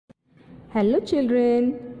Hello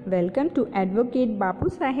children, welcome to Advocate Bapu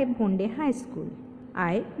Saheb Bhonde High School.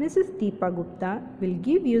 I, Mrs. Deepa Gupta, will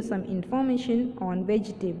give you some information on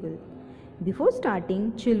vegetable. Before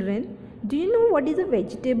starting, children, do you know what is a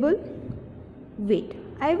vegetable? Wait,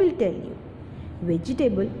 I will tell you.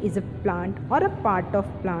 Vegetable is a plant or a part of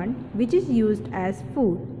plant which is used as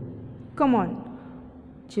food. Come on,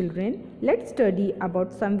 children, let's study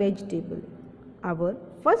about some vegetable. Our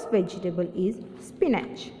first vegetable is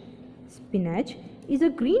spinach. Spinach is a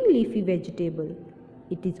green leafy vegetable.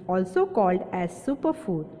 It is also called as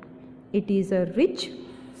superfood. It is a rich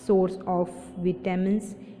source of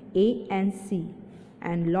vitamins A and C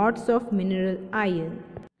and lots of mineral iron.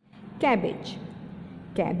 Cabbage.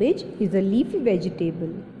 Cabbage is a leafy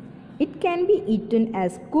vegetable. It can be eaten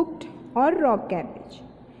as cooked or raw cabbage.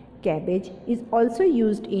 Cabbage is also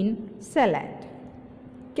used in salad.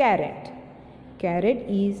 Carrot. Carrot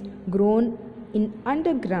is grown in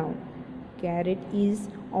underground. Carrot is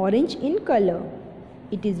orange in color.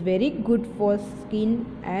 It is very good for skin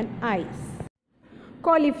and eyes.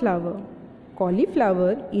 Cauliflower.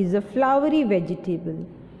 Cauliflower is a flowery vegetable.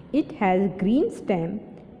 It has green stem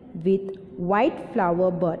with white flower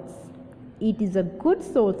buds. It is a good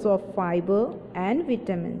source of fiber and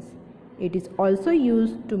vitamins. It is also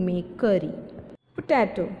used to make curry.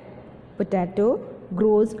 Potato. Potato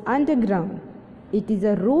grows underground. It is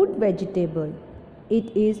a root vegetable.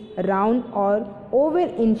 It is round or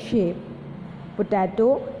oval in shape.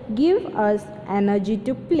 Potato gives us energy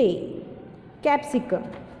to play. Capsicum.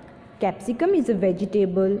 Capsicum is a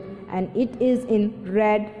vegetable and it is in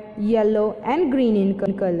red, yellow and green in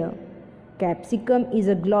color. Capsicum is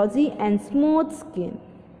a glossy and smooth skin.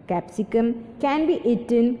 Capsicum can be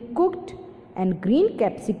eaten cooked and green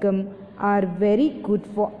capsicum are very good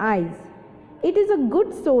for eyes. It is a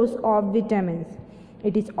good source of vitamins.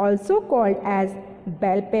 It is also called as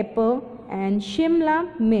bell pepper and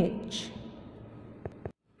Shimla mirch.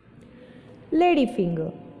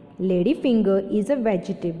 Ladyfinger. Ladyfinger is a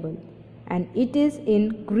vegetable and it is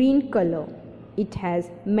in green color. It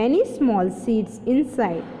has many small seeds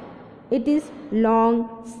inside. It is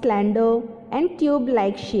long, slender and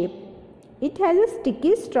tube-like shape. It has a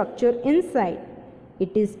sticky structure inside.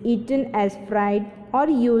 It is eaten as fried or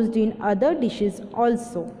used in other dishes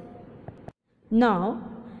also. Now,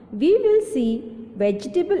 we will see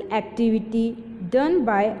vegetable activity done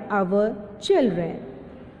by our children.